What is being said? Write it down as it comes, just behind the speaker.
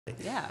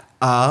Yeah.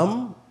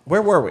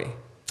 Where were we?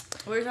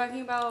 We were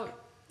talking about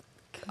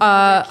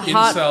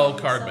Incel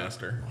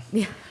Cardmaster.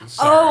 Yeah.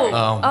 Sorry.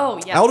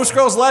 Yeah. Elder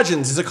Scrolls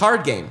Legends is a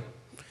card game.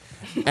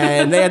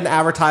 And they had an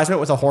advertisement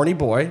with a horny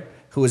boy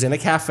who was in a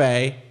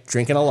cafe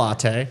drinking a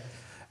latte,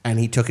 and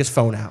he took his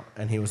phone out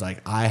and he was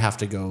like, I have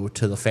to go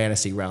to the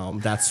fantasy realm.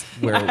 That's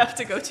where I have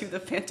to go to the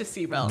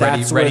fantasy realm.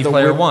 that's Ready where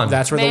Player One.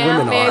 That's where the Ma'am,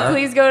 women may are. I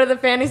please go to the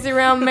fantasy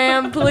realm,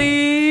 ma'am,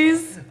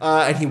 please?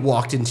 And he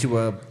walked into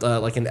a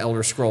like an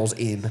Elder Scrolls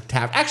Inn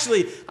tavern.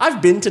 Actually,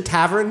 I've been to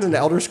taverns in the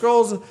Elder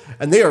Scrolls,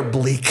 and they are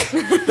bleak.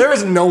 There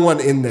is no one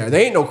in there.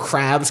 There ain't no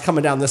crabs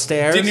coming down the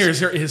stairs. Didn't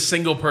hear his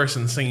single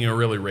person singing a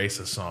really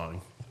racist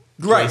song.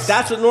 Right, Yes.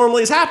 that's what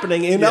normally is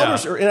happening in Yeah.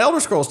 Elder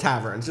Scrolls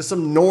taverns. Just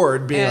some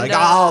Nord being And, like,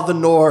 "Oh, the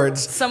Nords."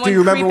 Someone Do you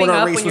remember creeping when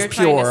our up race when was you're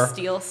trying pure? to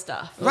steal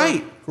stuff.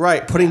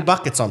 Right, putting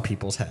buckets on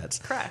people's heads.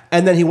 Correct.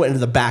 And then he went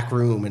into the back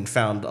room and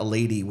found a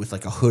lady with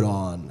like a hood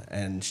on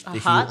and A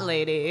hot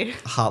lady.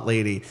 hot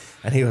lady,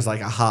 and he was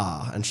like,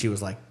 "Aha!" And she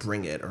was like,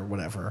 "Bring it" or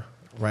whatever.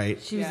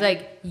 Right, She was Yeah.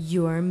 like,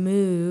 your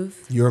move.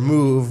 your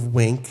move,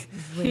 wink.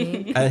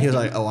 Wink. And he was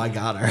like, "Oh, I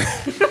got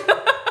her."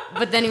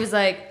 But then he was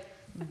like,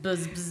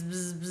 buzz, buzz,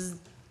 buzz, buzz.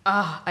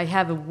 Ah, I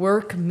have a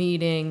work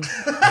meeting.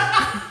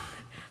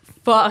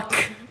 Fuck.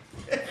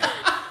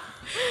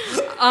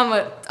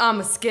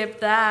 I'ma skip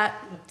that.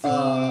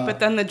 But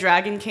then the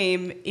dragon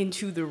came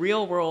into the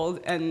real world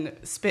and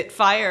spit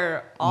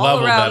fire all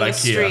Leveled around that the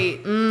IKEA.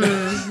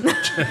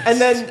 street. And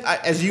then,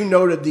 as you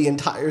noted, the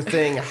entire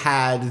thing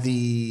had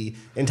the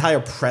entire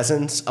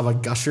presence of a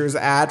Gushers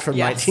ad from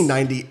Yes.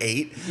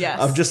 1998. Yes.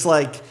 Of just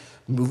like,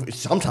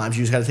 sometimes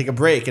you just got to take a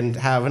break and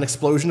have an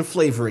explosion of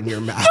flavor in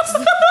your mouth.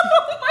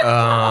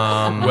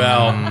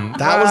 Well,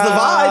 That was the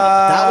vibe.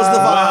 That was the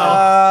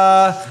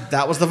vibe.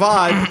 That was the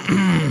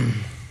vibe.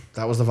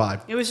 That was the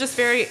vibe. It was just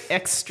very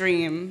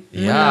extreme.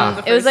 Yeah.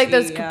 The It was first like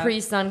those E, Capri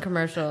Sun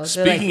commercials.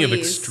 They're like, speaking of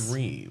please.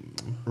 extreme,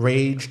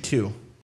 Rage 2.